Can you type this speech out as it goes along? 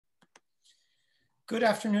Good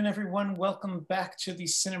afternoon, everyone. Welcome back to the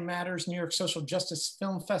Cinematters New York Social Justice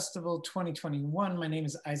Film Festival 2021. My name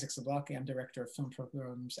is Isaac Zablocki. I'm Director of Film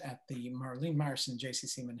Programs at the Marlene Meyerson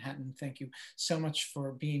JCC Manhattan. Thank you so much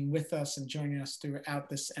for being with us and joining us throughout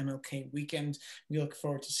this MLK weekend. We look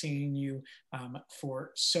forward to seeing you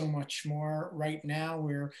for so much more. Right now,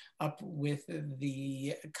 we're up with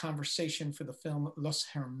the conversation for the film Los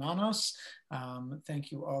Hermanos.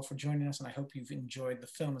 Thank you all for joining us, and I hope you've enjoyed the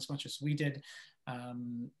film as much as we did.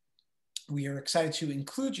 We are excited to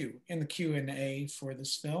include you in the Q&A for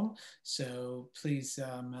this film. So please,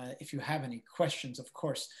 if you have any questions, of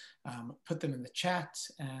course, put them in the chat.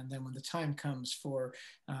 And then when the time comes for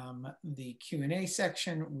the Q&A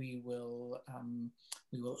section, we will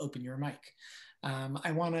open your mic.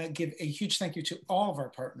 I want to give a huge thank you to all of our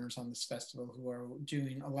partners on this festival who are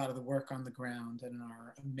doing a lot of the work on the ground and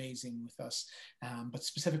are amazing with us. But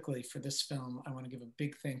specifically for this film, I want to give a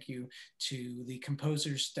big thank you to the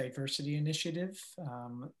Composers Diversity Initiative.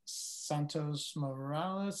 Santos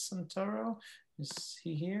Morales Santoro, is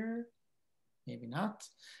he here? Maybe not.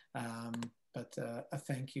 But a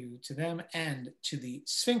thank you to them and to the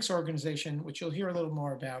Sphinx Organization, which you'll hear a little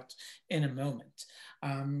more about in a moment.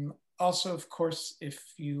 Also, of course,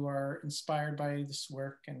 if you are inspired by this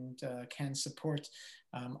work and can support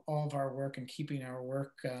all of our work and keeping our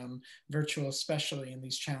work virtual, especially in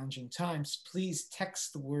these challenging times, please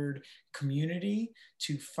text the word community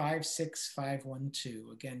to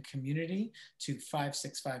 56512. Again, community to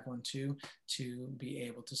 56512 to be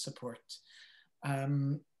able to support.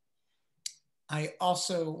 I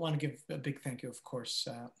also want to give a big thank you, of course,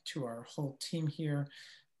 to our whole team here.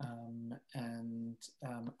 And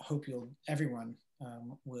hope everyone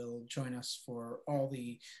will join us for all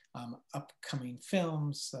the upcoming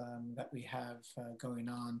films that we have going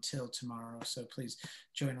on till tomorrow. So please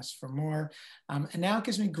join us for more. And now it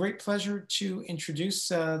gives me great pleasure to introduce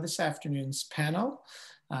this afternoon's panel.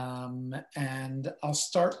 And I'll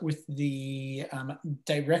start with the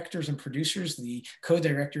directors and producers, the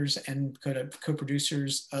co-directors and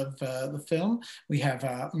co-producers of the film. We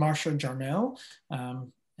have Marcia Jarmel,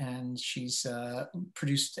 and she's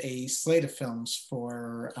produced a slate of films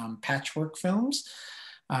for Patchwork Films.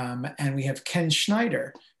 And we have Ken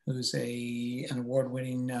Schneider, who's an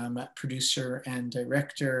award-winning producer and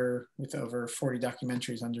director with over 40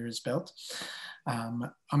 documentaries under his belt.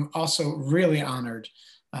 I'm also really honored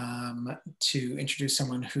to introduce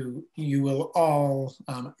someone who you will all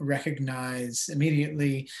recognize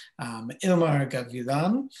immediately, Ilmar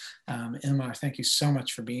Gavilan. Ilmar, thank you so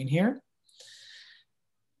much for being here.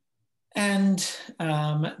 And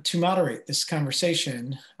to moderate this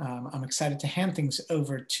conversation, I'm excited to hand things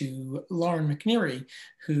over to Lauren McNeary,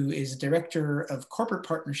 who is Director of Corporate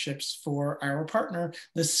Partnerships for our partner,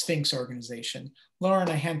 the Sphinx Organization. Lauren,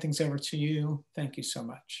 I hand things over to you. Thank you so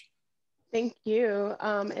much. Thank you.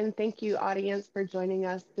 And thank you, audience, for joining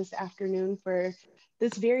us this afternoon for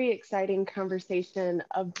this very exciting conversation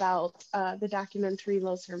about the documentary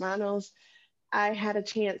Los Hermanos. I had a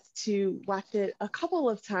chance to watch it a couple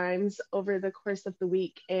of times over the course of the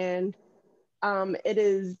week, and it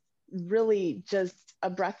is really just a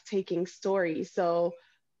breathtaking story. So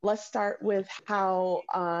let's start with how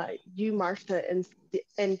you, Marcia,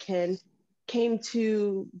 and Ken came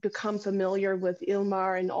to become familiar with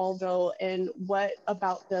Ilmar and Aldo, and what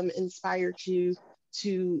about them inspired you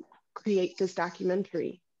to create this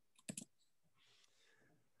documentary?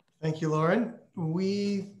 Thank you, Lauren.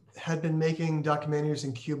 We had been making documentaries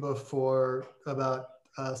in Cuba for about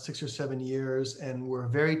 6 or 7 years, and we're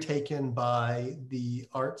very taken by the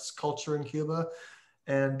arts culture in Cuba.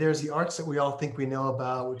 And there's the arts that we all think we know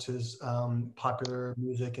about, which is popular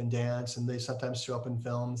music and dance, and they sometimes show up in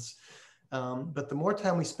films. But the more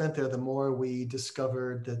time we spent there, the more we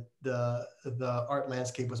discovered that the art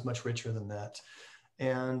landscape was much richer than that.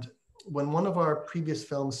 And when one of our previous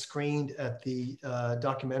films screened at the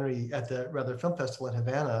film festival in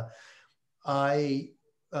Havana, I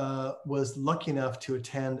was lucky enough to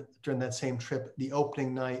attend during that same trip the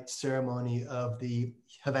opening night ceremony of the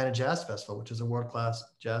Havana Jazz Festival, which is a world-class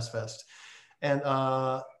jazz fest. And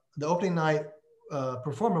the opening night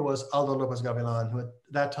performer was Aldo Lopez-Gavilan, who at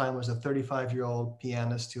that time was a 35-year-old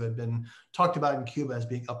pianist who had been talked about in Cuba as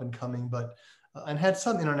being up and coming, but and had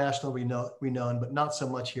some international renown, but not so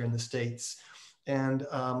much here in the States. And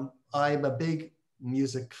I'm a big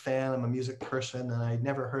music fan, I'm a music person, and I'd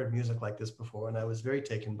never heard music like this before, and I was very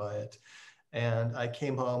taken by it. And I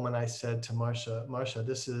came home and I said to Marcia,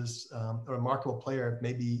 this is a remarkable player.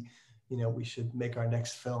 Maybe, we should make our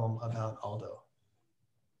next film about Aldo.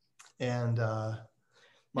 And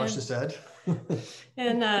Marcia said.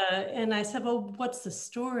 and I said, well, what's the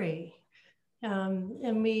story?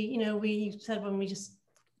 And we said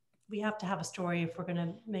we have to have a story if we're going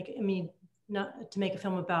to make, not to make a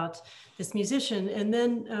film about this musician. And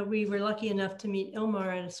then we were lucky enough to meet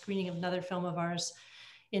Ilmar at a screening of another film of ours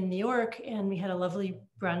in New York, and we had a lovely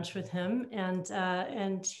brunch with him.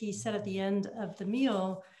 And he said at the end of the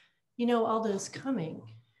meal, Aldo's coming.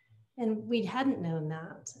 And we hadn't known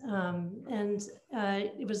that.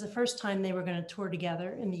 It was the first time they were going to tour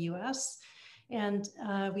together in the US. And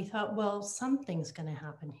we thought, well, something's going to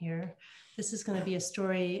happen here. This is going to be a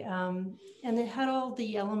story. And it had all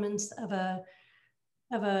the elements of a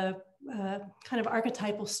kind of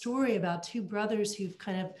archetypal story about two brothers who've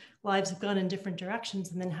kind of lives have gone in different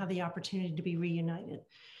directions and then have the opportunity to be reunited.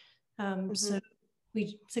 So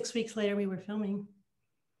 6 weeks later, we were filming.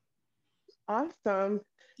 Awesome.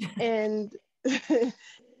 And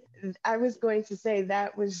I was going to say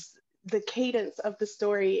that was the cadence of the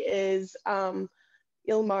story is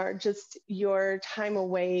Ilmar, just your time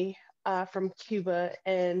away from Cuba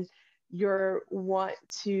and your want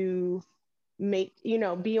to make,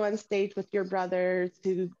 be on stage with your brother,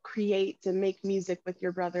 to create, to make music with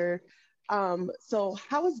your brother. So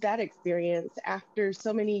how was that experience after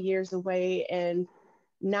so many years away and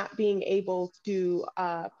not being able to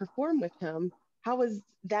perform with him? How was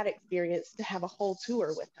that experience to have a whole tour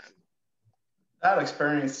with him? That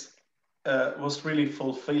experience was really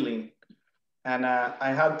fulfilling. And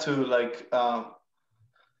I had to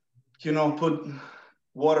put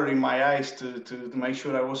water in my eyes to make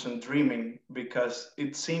sure I wasn't dreaming, because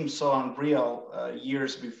it seemed so unreal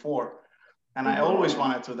years before. And I always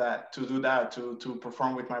wanted to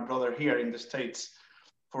perform with my brother here in the States,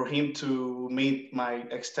 for him to meet my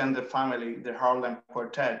extended family, the Harlem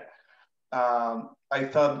Quartet. I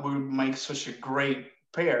thought we would make such a great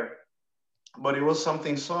pair, but it was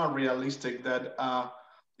something so unrealistic that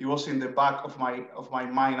it was in the back of my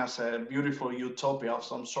mind as a beautiful utopia of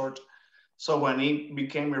some sort. So when it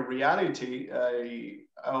became a reality, I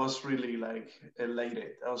was really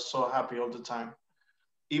elated. I was so happy all the time.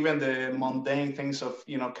 Even the mundane things of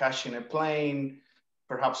catching a plane,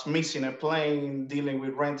 perhaps missing a plane, dealing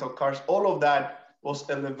with rental cars, all of that was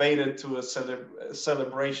elevated to a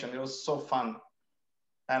celebration. It was so fun.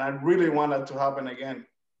 And I really want that to happen again.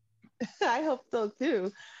 I hope so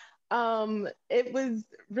too. It was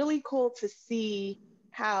really cool to see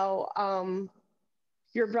how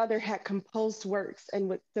your brother had composed works and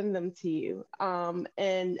would send them to you,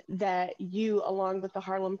 and that you, along with the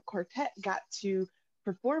Harlem Quartet, got to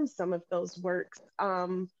perform some of those works.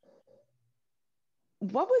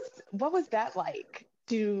 What was that like?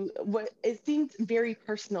 It seemed very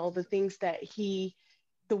personal, the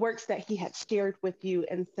works that he had shared with you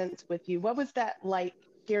and sent with you. What was that like,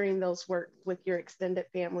 sharing those works with your extended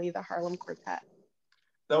family, the Harlem Quartet?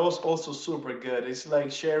 That was also super good. It's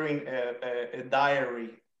like sharing a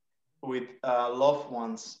diary with loved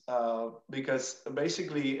ones, because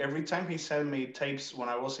basically every time he sent me tapes when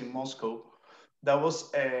I was in Moscow, that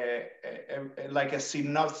was like a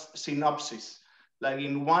synopsis. Like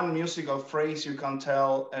in one musical phrase, you can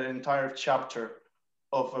tell an entire chapter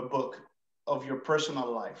of a book of your personal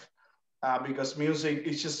life, because music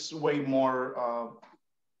is just way more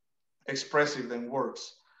expressive than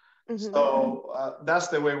words. So that's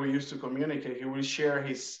the way we used to communicate. He will share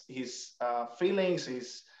his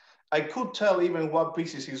feelings. I could tell even what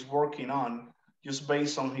pieces he's working on just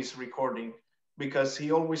based on his recording, because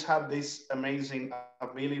he always had this amazing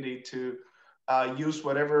ability to use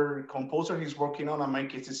whatever composer he's working on and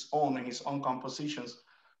make it his own and his own compositions.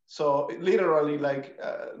 So literally,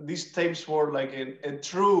 these tapes were like a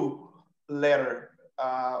true letter,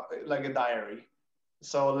 like a diary.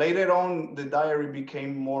 So later on, the diary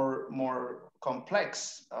became more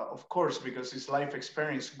complex, of course, because his life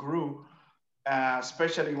experience grew,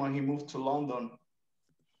 especially when he moved to London.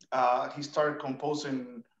 He started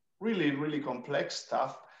composing really, really complex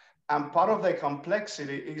stuff. And part of the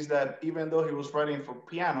complexity is that even though he was writing for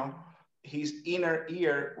piano, his inner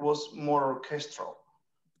ear was more orchestral.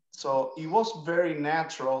 So it was very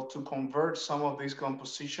natural to convert some of this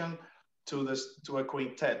composition to a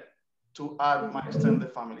quintet, to add my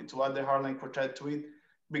extended family, to add the Harlem Quartet to it,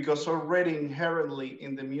 because already inherently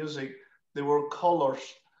in the music, there were colors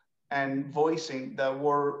and voicing that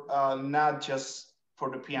were not just for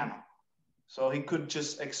the piano. So he could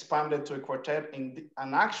just expand it to a quartet, and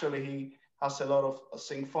actually he has a lot of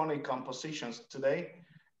symphonic compositions today,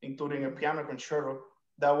 including a piano concerto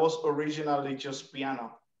that was originally just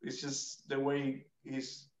piano. It's just the way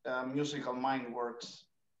his musical mind works.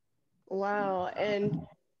 Wow. And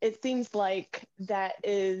it seems like that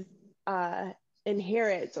is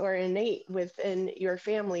inherent or innate within your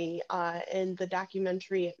family. In the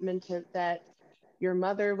documentary, it mentioned that your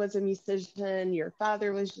mother was a musician, your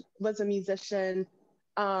father was a musician.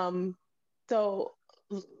 Um, so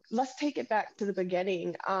let's take it back to the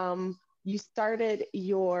beginning. You started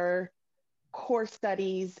your core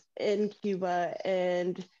studies in Cuba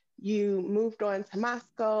and you moved on to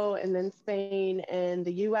Moscow and then Spain and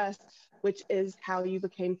the US, which is how you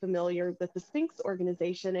became familiar with the Sphinx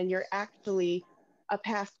organization. And you're actually a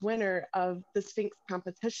past winner of the Sphinx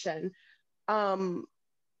competition. Um,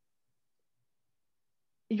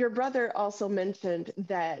 your brother also mentioned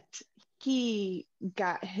that he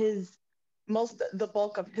got the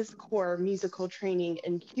bulk of his core musical training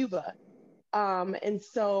in Cuba. And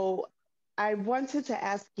so I wanted to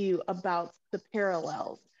ask you about the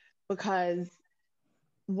parallels because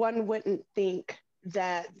one wouldn't think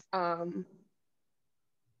that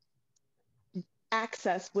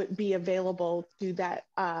access would be available to that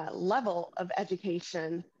level of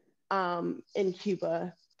education in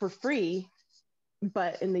Cuba for free,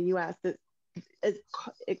 but in the US,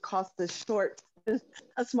 it costs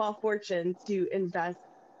a small fortune to invest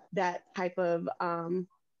that type of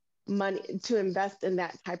money, to invest in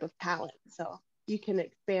that type of talent. So you can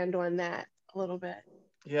expand on that a little bit.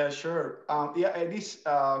 Yeah, sure. Yeah, it is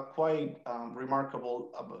quite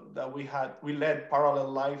remarkable that we led parallel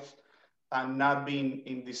lives and not being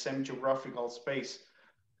in the same geographical space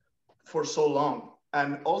for so long.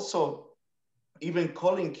 And also, even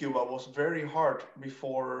calling Cuba was very hard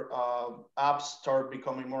before apps start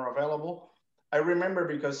becoming more available. I remember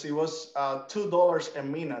because it was $2 a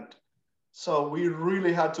minute, so we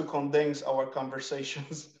really had to condense our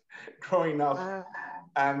conversations growing up. Wow.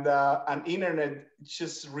 And internet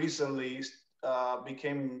just recently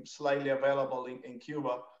became slightly available in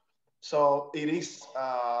Cuba. So it is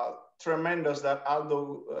tremendous that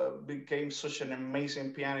Aldo became such an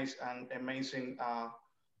amazing pianist and amazing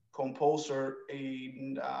composer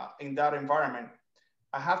in that environment.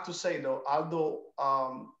 I have to say though, Aldo,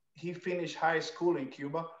 he finished high school in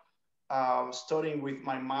Cuba, studying with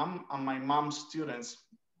my mom and my mom's students.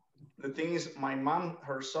 The thing is, my mom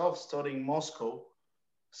herself studied in Moscow,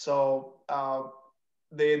 so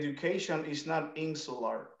the education is not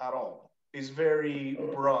insular at all. It's very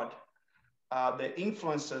broad. The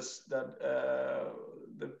influences that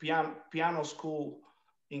the piano school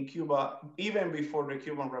in Cuba, even before the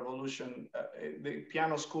Cuban Revolution, the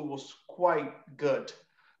piano school was quite good.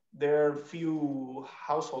 There are few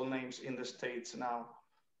household names in the States now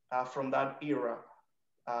from that era.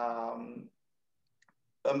 Um,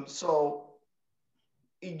 so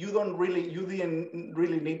you didn't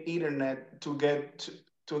really need internet to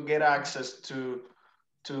get access to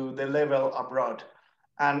the level abroad.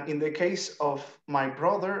 And in the case of my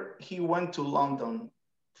brother, he went to London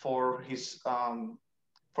for his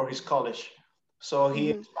college. So he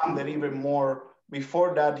Mm-hmm. expanded even more.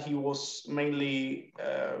 Before that, he was mainly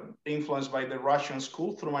influenced by the Russian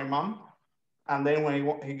school through my mom. And then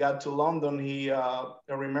when he got to London, I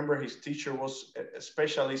remember his teacher was a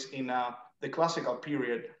specialist in the classical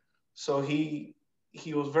period. So he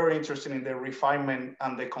was very interested in the refinement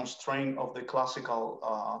and the constraint of the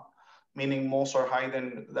classical, meaning Mozart,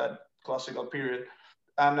 Haydn, that classical period.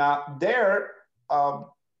 And there,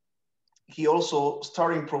 he also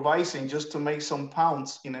started improvising just to make some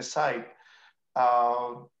pounds in a side.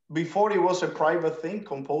 Uh, Before it was a private thing,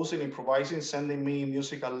 composing, improvising, sending me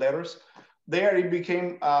musical letters. There it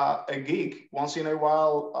became a gig. Once in a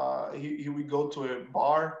while, he would go to a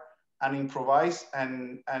bar and improvise.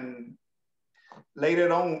 And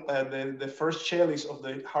later on, the first cellist of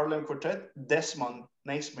the Harlem Quartet, Desmond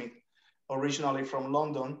Naismith, originally from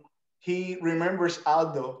London, he remembers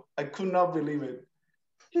Aldo. I could not believe it.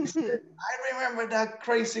 He said, I remember that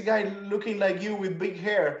crazy guy looking like you with big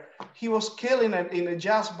hair. He was killing it in a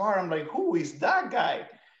jazz bar. I'm like, who is that guy?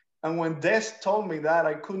 And when Des told me that,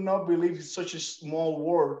 I could not believe it's such a small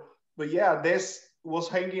world. But yeah, Des was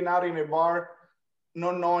hanging out in a bar,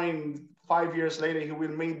 not knowing 5 years later he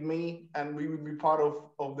will meet me and we will be part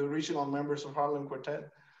of the original members of Harlem Quartet.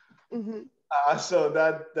 Mm-hmm. So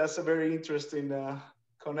that's a very interesting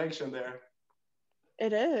connection there.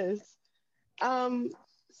 It is. Um,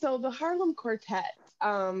 so the Harlem Quartet,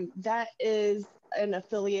 that is an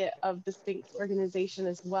affiliate of the Sphinx organization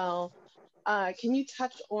as well. Can you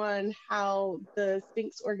touch on how the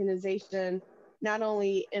Sphinx organization not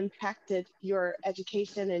only impacted your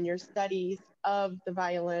education and your studies of the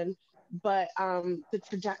violin, but the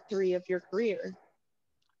trajectory of your career?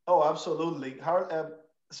 Oh, absolutely.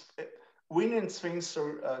 Winning Sphinx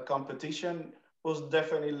competition was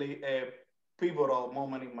definitely a pivotal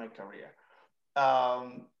moment in my career.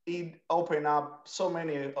 it opened up so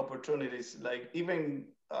many opportunities, like even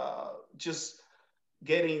just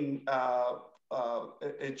getting a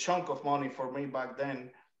chunk of money for me back then,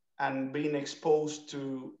 and being exposed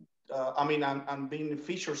to, and being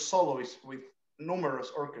featured soloist with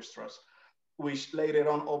numerous orchestras, which later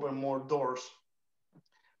on opened more doors.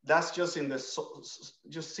 That's just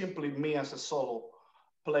just simply me as a solo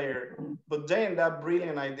player. But then that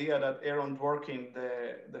brilliant idea that Aaron Dworkin,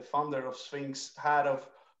 the founder of Sphinx, had of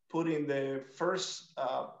putting the first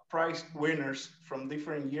prize winners from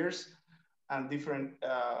different years and different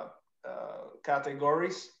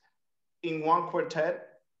categories in one quartet.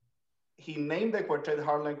 He named the quartet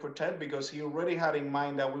Harlem Quartet because he already had in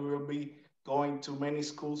mind that we will be going to many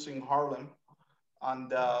schools in Harlem,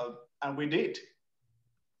 and we did.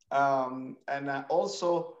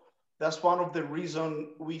 Also, that's one of the reasons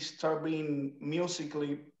we start being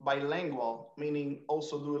musically bilingual, meaning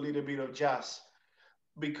also do a little bit of jazz.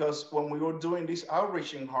 Because when we were doing this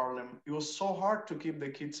outreach in Harlem, it was so hard to keep the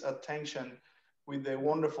kids' attention with the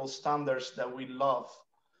wonderful standards that we love.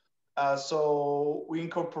 So we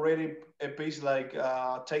incorporated a piece like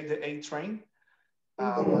Take the A Train,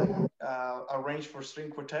 arranged for string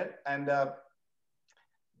quartet. And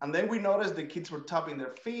then we noticed the kids were tapping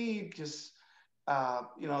their feet, just,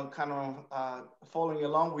 kind of following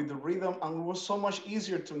along with the rhythm. And it was so much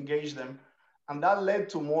easier to engage them. And that led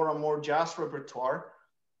to more and more jazz repertoire,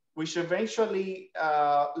 which eventually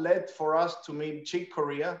led for us to meet Chick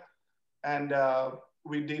Corea. And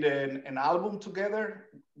we did an album together,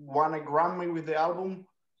 won a Grammy with the album,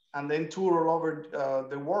 and then toured all over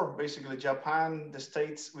the world, basically Japan, the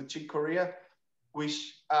States with Chick Corea,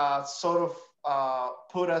 which sort of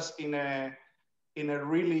put us in a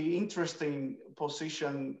really interesting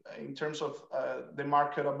position in terms of the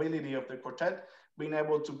marketability of the quartet, being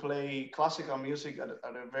able to play classical music at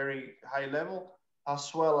a very high level,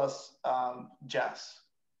 as well as jazz.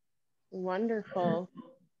 Wonderful.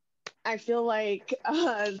 I feel like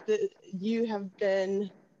you have been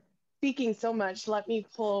speaking so much. Let me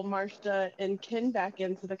pull Marcia and Ken back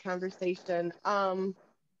into the conversation.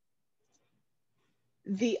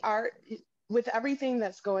 The art, with everything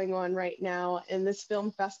that's going on right now, and this film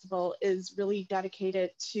festival is really dedicated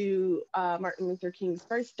to Martin Luther King's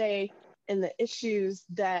birthday and the issues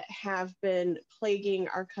that have been plaguing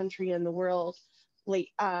our country and the world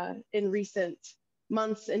in recent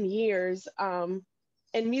months and years.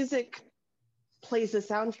 And music plays a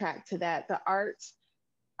soundtrack to that. The arts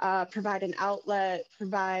provide an outlet,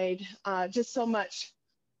 provide just so much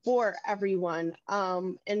for everyone.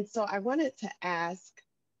 And so I wanted to ask,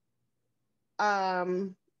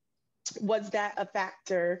 was that a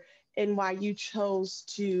factor in why you chose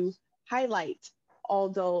to highlight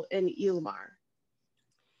Aldo and Ilmar?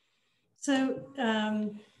 So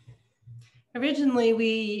originally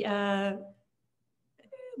we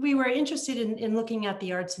were interested in looking at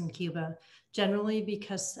the arts in Cuba generally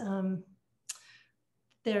because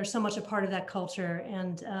they're so much a part of that culture,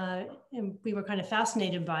 and we were kind of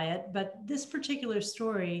fascinated by it. But this particular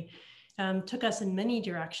story took us in many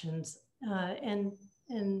directions, and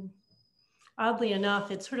oddly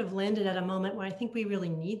enough, it sort of landed at a moment where I think we really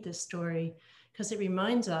need this story, because it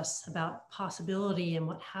reminds us about possibility and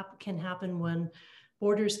what can happen when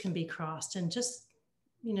borders can be crossed, and just,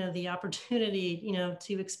 the opportunity,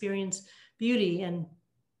 to experience beauty and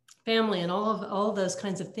family and all of those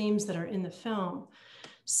kinds of themes that are in the film.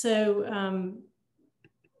 So,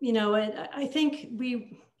 I think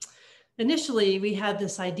initially we had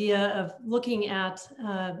this idea of looking at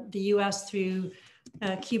the U.S. through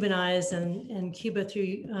Cuban eyes and Cuba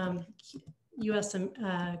through U.S.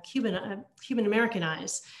 Cuban American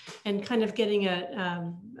eyes, and kind of getting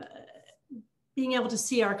being able to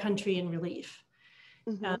see our country in relief.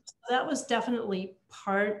 Mm-hmm. So that was definitely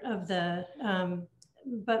part of the,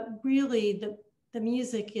 but really the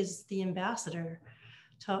music is the ambassador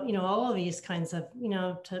to, all of these kinds of,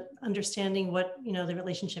 to understanding what, the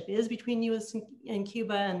relationship is between U.S. and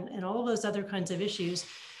Cuba, and all of those other kinds of issues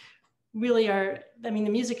really are, the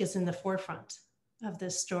music is in the forefront of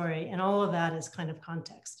this story, and all of that is kind of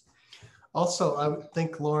context. Also, I would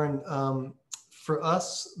think, Lauren, for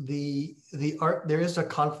us, the art, there is a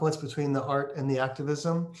confluence between the art and the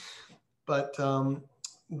activism, but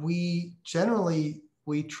we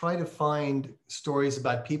try to find stories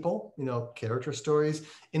about people, character stories,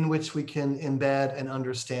 in which we can embed and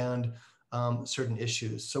understand certain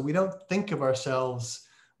issues. So we don't think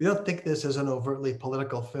this as an overtly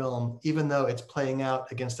political film, even though it's playing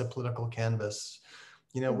out against a political canvas.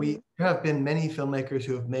 We have been many filmmakers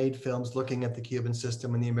who have made films looking at the Cuban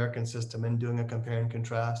system and the American system and doing a compare and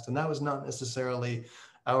contrast. And that was not necessarily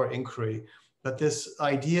our inquiry. But this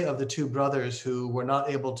idea of the two brothers who were not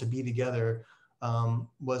able to be together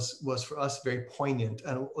was for us very poignant,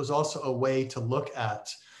 and it was also a way to look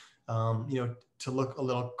at, to look a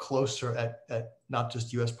little closer at not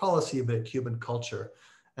just U.S. policy, but at Cuban culture.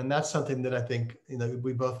 And that's something that I think,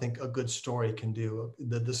 we both think a good story can do.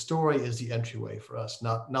 The story is the entryway for us,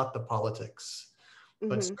 not the politics.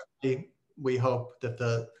 But certainly we hope that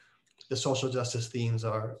the social justice themes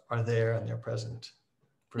are there and they're present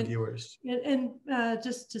for viewers. And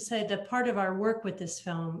just to say that part of our work with this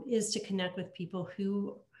film is to connect with people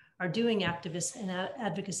who are doing activist and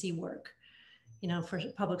advocacy work, for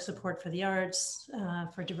public support for the arts,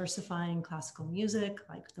 for diversifying classical music,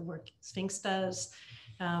 like the work Sphinx does,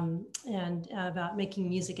 and about making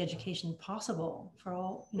music education possible for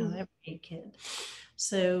all, every kid.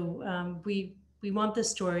 So we want this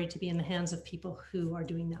story to be in the hands of people who are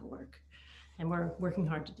doing that work, and we're working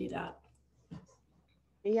hard to do that.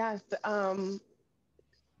 Yes,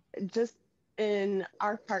 just in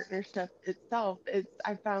our partnership itself,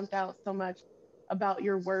 I found out so much about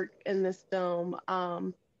your work in this film,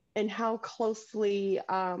 and how closely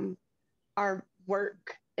our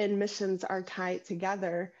work and missions are tied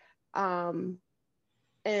together, and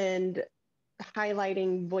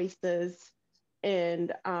highlighting voices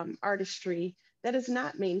and artistry that is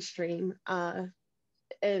not mainstream,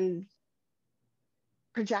 and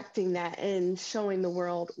projecting that and showing the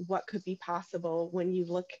world what could be possible when you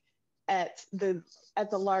look at the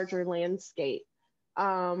larger landscape.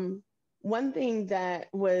 One thing that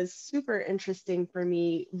was super interesting for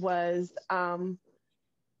me was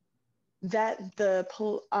that the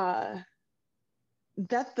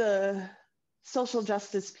social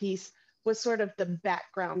justice piece was sort of the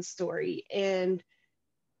background story, and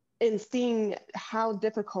seeing how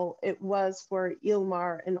difficult it was for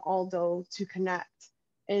Ilmar and Aldo to connect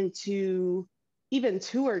and to even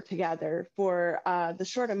tour together for the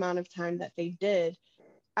short amount of time that they did.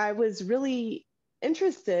 I was really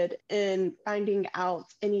interested in finding out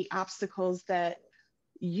any obstacles that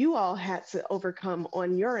you all had to overcome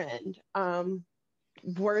on your end.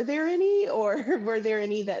 Were there any, or were there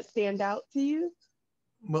any that stand out to you?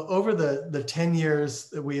 Well, over the 10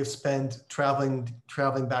 years that we have spent traveling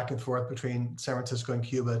back and forth between San Francisco and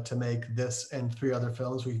Cuba to make this and 3 other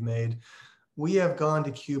films we've made, we have gone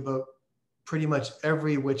to Cuba pretty much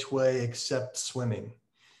every which way except swimming.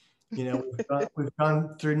 We've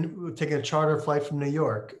taken a charter flight from New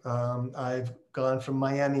York. I've gone from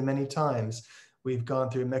Miami many times. We've gone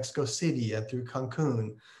through Mexico City and through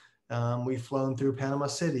Cancun. We've flown through Panama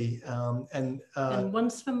City. And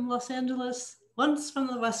once from Los Angeles, once from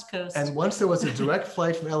the West Coast. And once there was a direct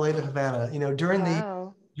flight from LA to Havana.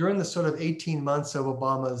 During the sort of 18 months of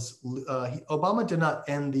Obama did not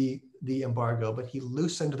end the embargo, but he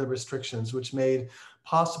loosened the restrictions, which made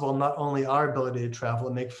possible not only our ability to travel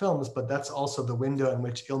and make films, but that's also the window in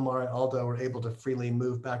which Ilmar and Aldo were able to freely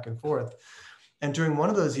move back and forth. And during one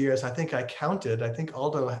of those years, I think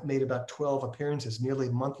Aldo made about 12 appearances, nearly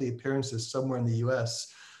monthly appearances somewhere in the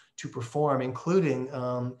US to perform, including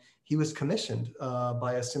he was commissioned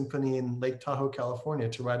by a symphony in Lake Tahoe, California,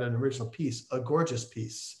 to write an original piece, a gorgeous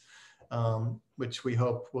piece, which we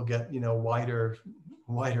hope will get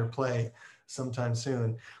wider play sometime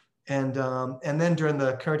soon. And then during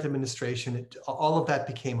the current administration, all of that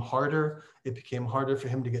became harder. It became harder for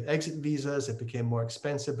him to get exit visas. It became more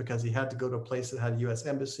expensive because he had to go to a place that had a US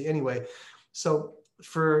embassy. Anyway, so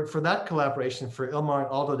for that collaboration, for Ilmar and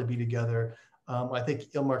Aldo to be together, I think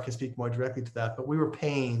Ilmar can speak more directly to that, but we were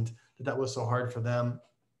pained that was so hard for them.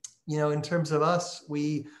 In terms of us,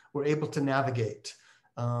 we were able to navigate.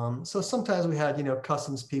 So sometimes we had,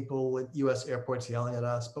 customs people at US airports yelling at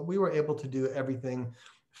us, but we were able to do everything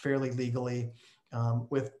fairly legally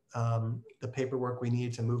with the paperwork we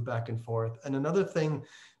needed to move back and forth. And another thing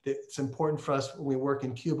that's important for us when we work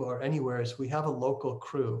in Cuba or anywhere is we have a local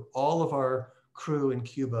crew. All of our crew in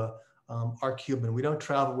Cuba are Cuban. We don't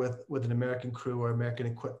travel with an American crew or American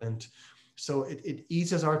equipment. So it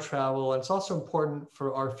eases our travel. And it's also important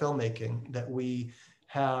for our filmmaking that we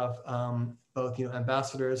have both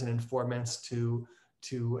ambassadors and informants to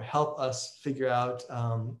help us figure out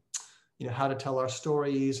how to tell our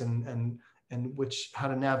stories and how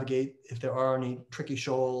to navigate if there are any tricky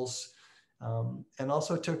shoals, and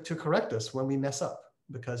also to correct us when we mess up,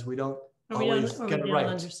 because we don't always get it right.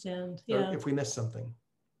 Understand. Yeah. Or if we miss something.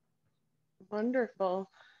 Wonderful.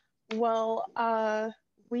 Well,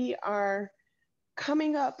 we are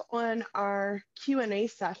coming up on our Q&A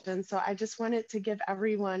session, so I just wanted to give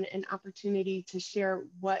everyone an opportunity to share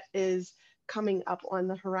what is coming up on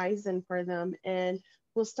the horizon for them. And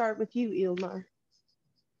we'll start with you, Ilmar.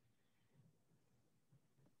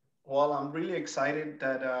 Well, I'm really excited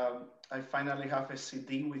that I finally have a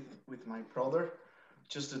CD with my brother,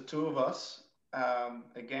 just the two of us.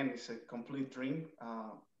 Again, it's a complete dream,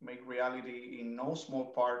 made reality in no small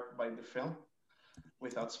part by the film,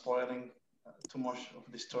 without spoiling too much of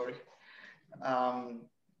the story. Um,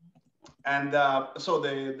 and so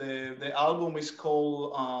the album is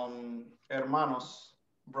called Hermanos,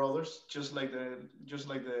 Brothers, just like the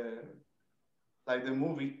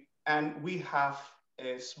movie. And we have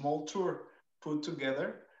a small tour put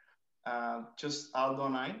together, just Aldo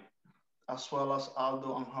and I, as well as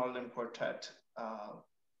Aldo and Harlem Quartet,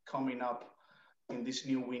 coming up in this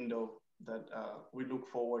new window that we look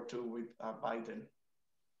forward to with Biden.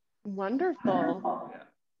 Wonderful. Yeah.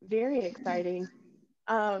 Very exciting.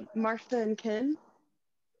 Marcia and Ken?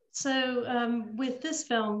 So with this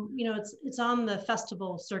film, it's on the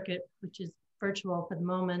festival circuit, which is virtual for the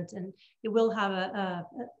moment, and it will have a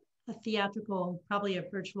theatrical, probably a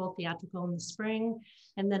virtual theatrical in the spring,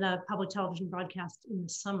 and then a public television broadcast in the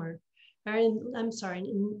summer, or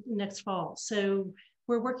in next fall. So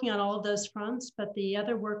we're working on all of those fronts, but the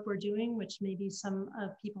other work we're doing, which maybe some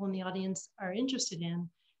people in the audience are interested in,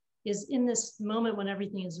 is in this moment when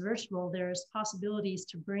everything is virtual, there's possibilities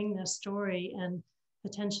to bring this story and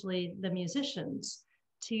potentially the musicians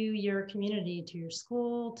to your community, to your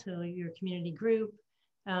school, to your community group.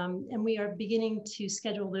 And we are beginning to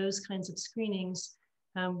schedule those kinds of screenings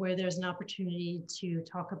where there's an opportunity to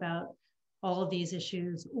talk about all of these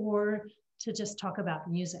issues, or to just talk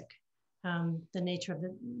about music, the nature of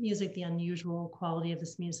the music, the unusual quality of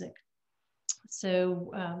this music.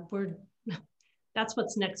 So that's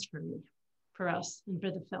what's next for us, and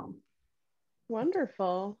for the film.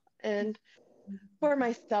 Wonderful. And for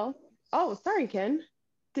myself, oh, sorry, Ken.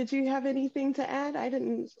 Did you have anything to add? I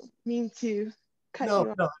didn't mean to cut you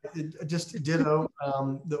off. No, just ditto.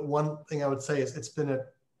 The one thing I would say is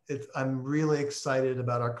I'm really excited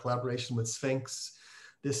about our collaboration with Sphinx.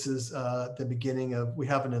 This is the beginning of, we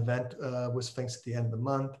have an event with Sphinx at the end of the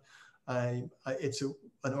month. It's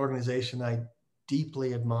an organization I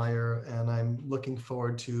deeply admire, and I'm looking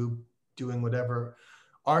forward to doing whatever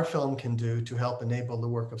our film can do to help enable the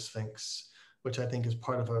work of Sphinx, which I think is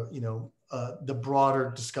part of the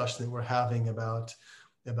broader discussion that we're having about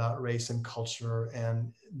race and culture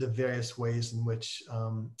and the various ways in which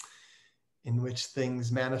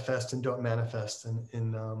things manifest and don't manifest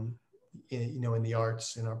in the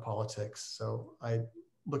arts, in our politics. So I'm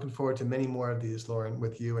looking forward to many more of these, Lauren,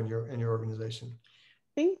 with you and your organization.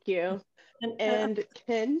 Thank you. And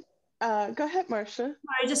Ken, go ahead, Marcia.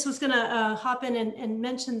 I just was going to hop in and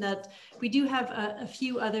mention that we do have a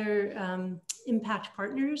few other impact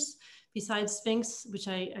partners besides Sphinx, which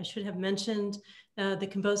I should have mentioned. The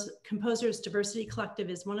Composers Diversity Collective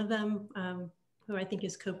is one of them, who I think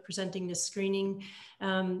is co-presenting this screening,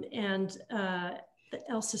 and the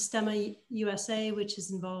El Sistema USA, which is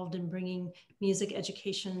involved in bringing music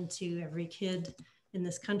education to every kid in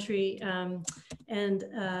this country, and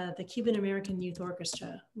the Cuban American Youth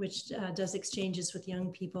Orchestra, which does exchanges with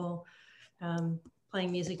young people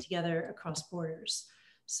playing music together across borders.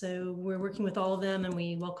 So we're working with all of them, and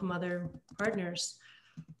we welcome other partners.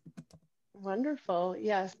 Wonderful,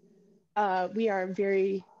 yes. We are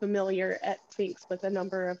very familiar at Sphinx with a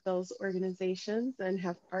number of those organizations and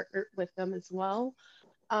have partnered with them as well.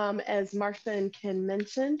 As Marcia and Ken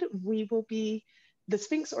mentioned, the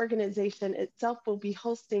Sphinx organization itself will be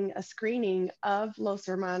hosting a screening of Los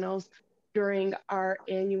Hermanos during our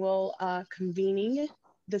annual convening,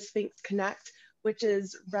 the Sphinx Connect, which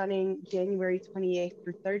is running January 28th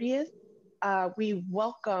through 30th. We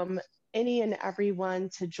welcome any and everyone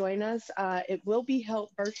to join us. It will be held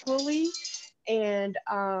virtually, and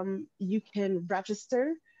you can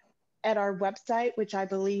register at our website, which I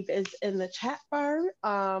believe is in the chat bar.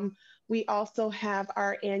 We also have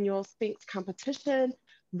our annual Sphinx competition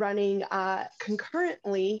running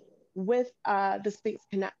concurrently with the Sphinx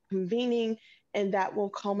Connect convening, and that will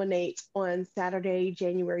culminate on Saturday,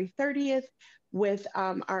 January 30th with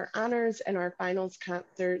our honors and our finals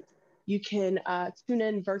concert. You can tune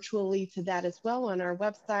in virtually to that as well on our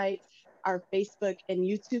website, our Facebook and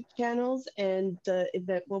YouTube channels, and the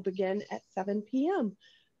event will begin at 7 p.m.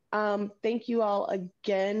 Thank you all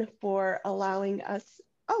again for allowing us.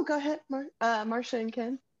 Oh, go ahead, Marcia and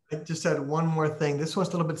Ken. I just had one more thing. This one's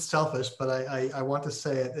a little bit selfish, but I want to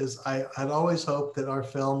say it is I'd always hoped that our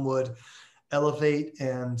film would elevate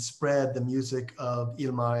and spread the music of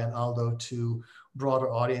Ilmar and Aldo to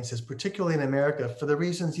broader audiences, particularly in America, for the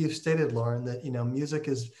reasons you've stated, Lauren, that music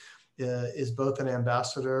is both an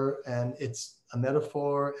ambassador and it's a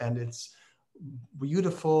metaphor, and it's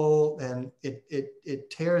beautiful, and it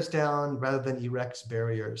tears down rather than erects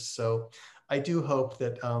barriers. So I do hope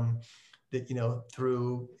that that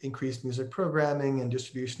through increased music programming and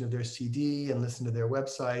distribution of their CD and listen to their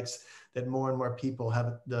websites, that more and more people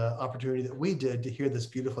have the opportunity that we did to hear this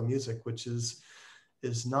beautiful music, which is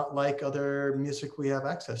not like other music we have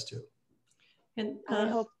access to. And I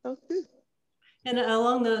hope so too. And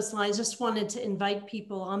along those lines, just wanted to invite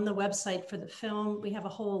people on the website for the film. We have a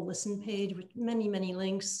whole listen page with many, many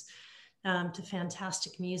links to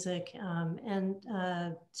fantastic music and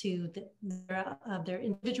to their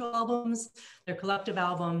individual albums, their collective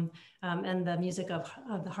album, and the music of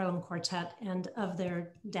the Harlem Quartet and of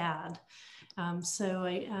their dad. So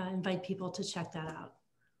I invite people to check that out.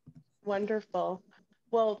 Wonderful.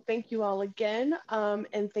 Well, thank you all again.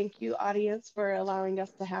 And thank you, audience, for allowing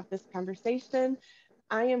us to have this conversation.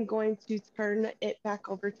 I am going to turn it back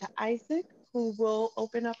over to Isaac, who will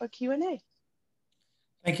open up a Q&A.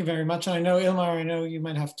 Thank you very much. And I know, Ilmar, I know you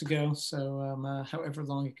might have to go, so however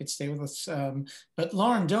long you could stay with us. But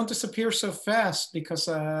Lauren, don't disappear so fast, because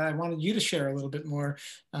I wanted you to share a little bit more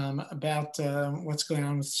about what's going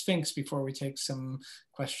on with Sphinx before we take some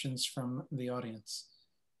questions from the audience.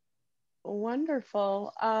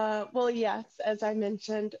 Wonderful. Well, yes, as I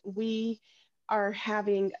mentioned, we are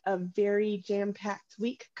having a very jam-packed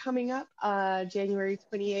week coming up, January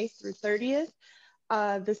 28th through 30th.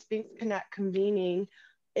 The Sphinx Connect convening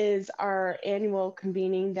is our annual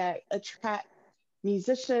convening that attracts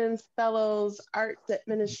musicians, fellows, arts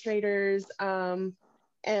administrators, and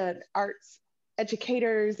arts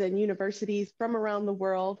educators and universities from around the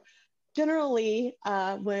world. Generally,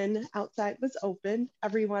 when outside was open,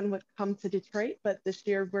 everyone would come to Detroit, but this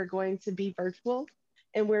year we're going to be virtual.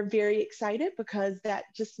 And we're very excited because that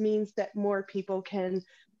just means that more people can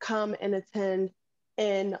come and attend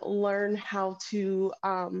and learn how to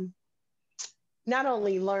not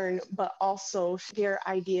only learn, but also share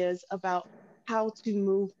ideas about how to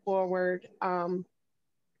move forward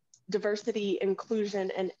diversity,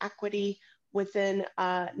 inclusion, and equity within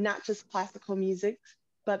not just classical music,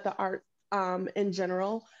 but the arts in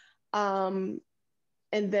general. And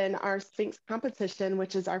then our Sphinx competition,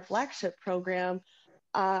 which is our flagship program,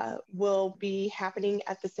 will be happening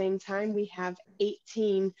at the same time. We have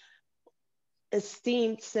 18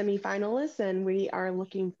 esteemed semifinalists, and we are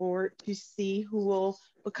looking forward to see who will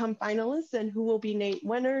become finalists and who will be named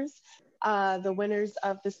winners. The winners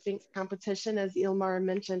of the Sphinx competition, as Ilmar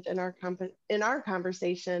mentioned in our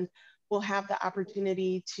conversation, will have the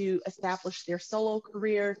opportunity to establish their solo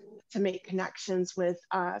career, to make connections with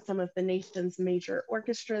some of the nation's major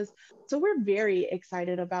orchestras. So we're very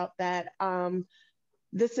excited about that.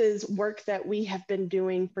 This is work that we have been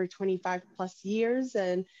doing for 25 plus years,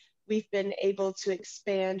 and we've been able to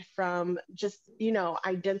expand from just,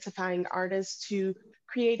 identifying artists to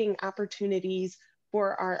creating opportunities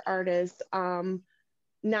for our artists,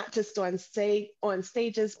 not just on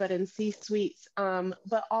stages, but in C-suites,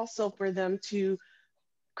 but also for them to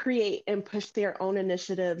create and push their own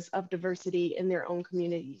initiatives of diversity in their own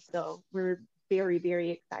communities. So we're very,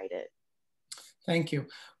 very excited. Thank you.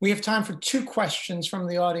 We have time for 2 questions from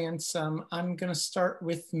the audience. I'm going to start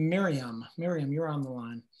with Miriam. Miriam, you're on the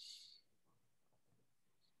line.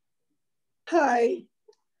 Hi.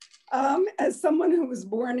 As someone who was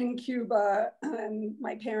born in Cuba, and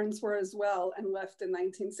my parents were as well, and left in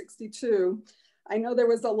 1962, I know there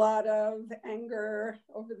was a lot of anger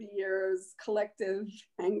over the years, collective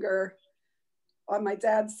anger on my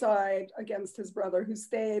dad's side against his brother who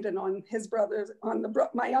stayed, and on his brother's,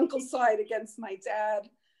 my uncle's side against my dad.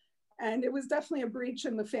 And it was definitely a breach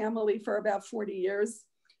in the family for about 40 years.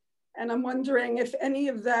 And I'm wondering if any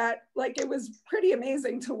of that, it was pretty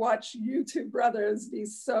amazing to watch you two brothers be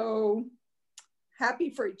so happy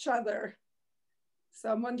for each other. So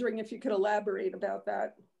I'm wondering if you could elaborate about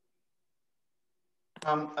that.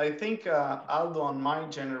 I think Aldo and my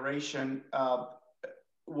generation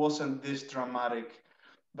wasn't this dramatic,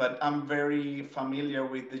 but I'm very familiar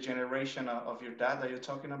with the generation of your dad that you're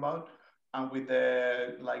talking about, and with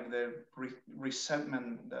the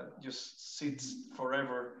resentment that just sits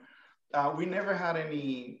forever. We never had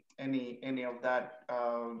any of that.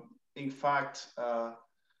 In fact,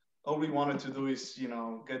 all we wanted to do is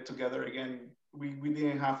get together again. We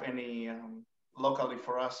didn't have any locally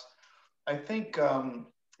for us. I think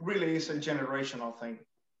really it's a generational thing.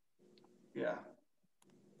 Yeah.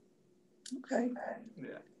 Okay.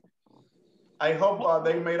 Yeah. I hope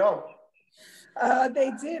they made up.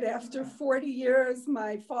 They did. After 40 years,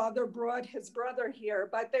 my father brought his brother here,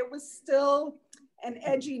 but there was still an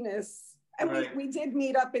edginess. And right. we did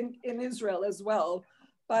meet up in Israel as well.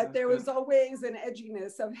 But there was always an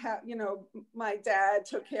edginess of how, you know, my dad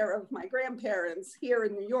took care of my grandparents here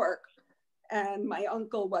in New York, and my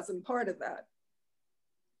uncle wasn't part of that.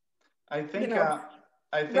 I think, you know,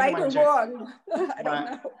 I think right or wrong, I don't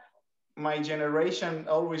know. My generation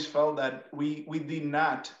always felt that we did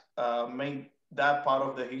not make that part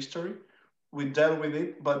of the history. We dealt with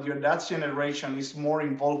it, but your dad's generation is more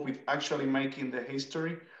involved with actually making the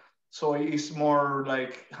history. So it's more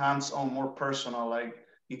like hands-on, more personal. Like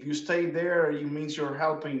if you stay there, it means you're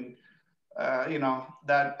helping, you know,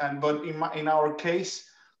 that. And but in our case,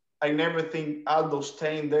 I never think Aldo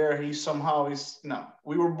staying there, he somehow is, no,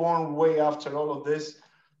 we were born way after all of this.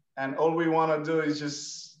 And all we want to do is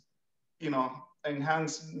just, you know,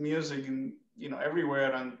 enhance music and, you know,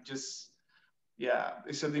 everywhere, and just, yeah,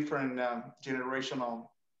 it's a different generational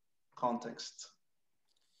context.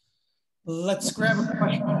 Let's grab a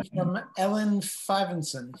question from Ellen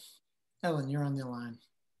Fivenson. Ellen, you're on the line.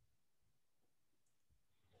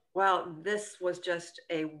 Well, this was just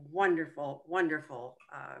a wonderful, wonderful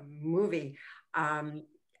movie.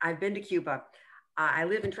 I've been to Cuba. I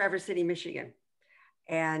live in Traverse City, Michigan,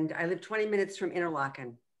 and I live 20 minutes from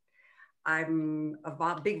Interlaken. I'm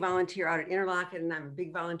a big volunteer out at Interlaken, and I'm a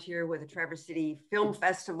big volunteer with the Traverse City Film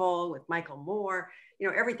Festival with Michael Moore. You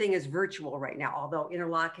know, everything is virtual right now, although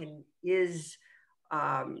Interlaken is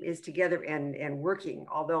together and working,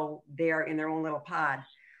 although they are in their own little pod.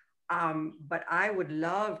 But I would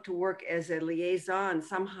love to work as a liaison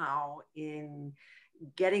somehow in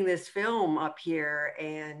getting this film up here,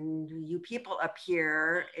 and you people up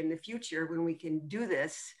here in the future when we can do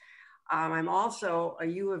this. I'm also a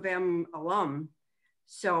U of M alum,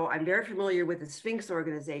 so I'm very familiar with the Sphinx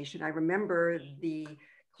Organization. I remember the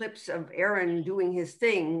clips of Aaron doing his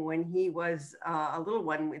thing when he was a little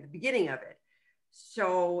one at the beginning of it.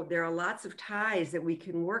 So there are lots of ties that we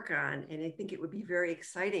can work on, and I think it would be very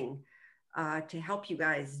exciting to help you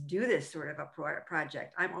guys do this sort of a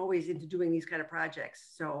project. I'm always into doing these kind of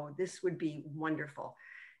projects, so this would be wonderful.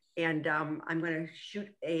 And I'm going to shoot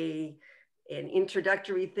an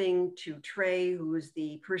introductory thing to Trey, who is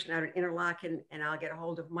the person out at Interlaken, and I'll get a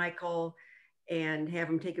hold of Michael and have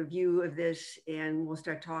him take a view of this, and we'll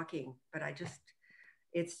start talking. But I just,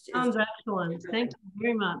 it's sounds excellent. Thank you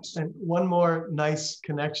very much. And one more nice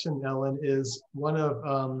connection, Ellen, is one of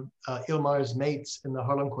Ilmar's mates in the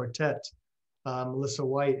Harlem Quartet, Melissa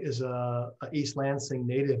White, is a East Lansing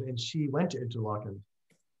native, and she went to Interlaken.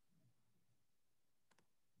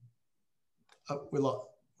 We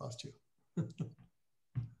lost you.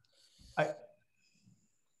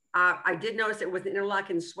 I did notice it was an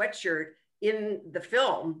Interlaken sweatshirt in the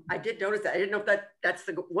film. I did notice that. I didn't know if that's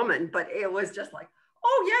the woman, but it was just like,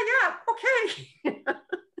 oh yeah, okay.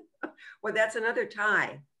 Well, that's another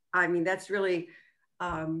tie. I mean, that's really,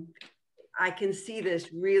 I can see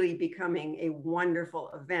this really becoming a wonderful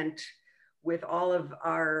event with all of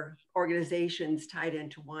our organizations tied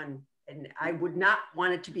into one. And I would not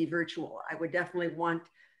want it to be virtual. I would definitely want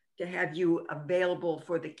to have you available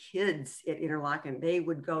for the kids at Interlaken. They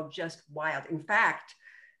would go just wild. In fact,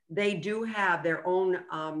 they do have their own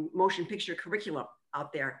motion picture curriculum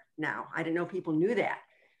out there now. I didn't know people knew that,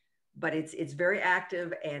 but it's very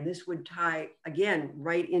active, and this would tie, again,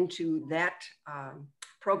 right into that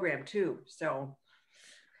program too, so.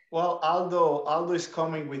 Well, Aldo is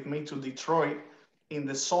coming with me to Detroit in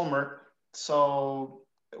the summer. So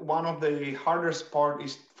one of the hardest part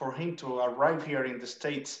is for him to arrive here in the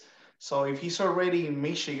States. So if he's already in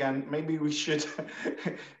Michigan, maybe we should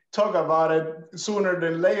talk about it sooner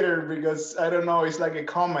than later, because I don't know, it's like a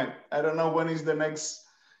comment. I don't know when is the next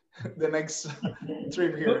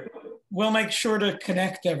trip here. We'll make sure to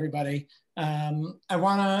connect everybody. I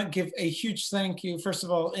want to give a huge thank you, first of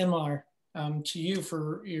all, Ilmar, to you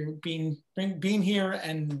for your being here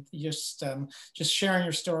and just sharing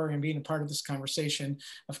your story and being a part of this conversation.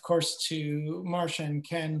 Of course, to Marcia and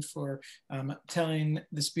Ken for telling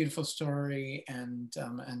this beautiful story and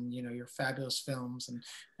you know, your fabulous films and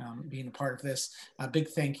being a part of this. A big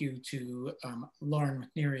thank you to Lauren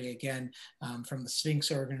McNeary again from the Sphinx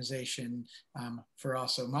Organization for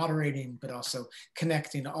also moderating, but also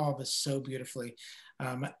connecting all this so beautifully.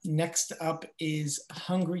 Next up is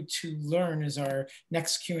Hungry to Learn is our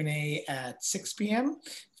next Q&A at 6 p.m.,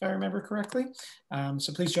 if I remember correctly.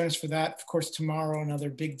 So please join us for that. Of course, tomorrow, another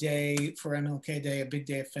big day for MLK Day, a big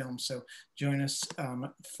day of film. So join us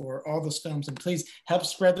for all those films, and please help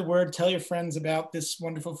spread the word. Tell your friends about this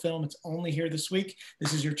wonderful film. It's only here this week.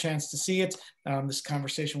 This is your chance to see it. This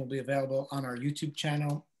conversation will be available on our YouTube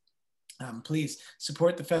channel. Please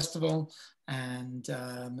support the festival and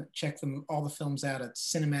check all the films out at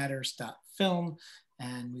cinematters.film.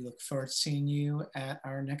 And we look forward to seeing you at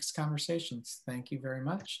our next conversations. Thank you very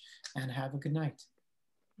much and have a good night.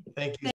 Thank you.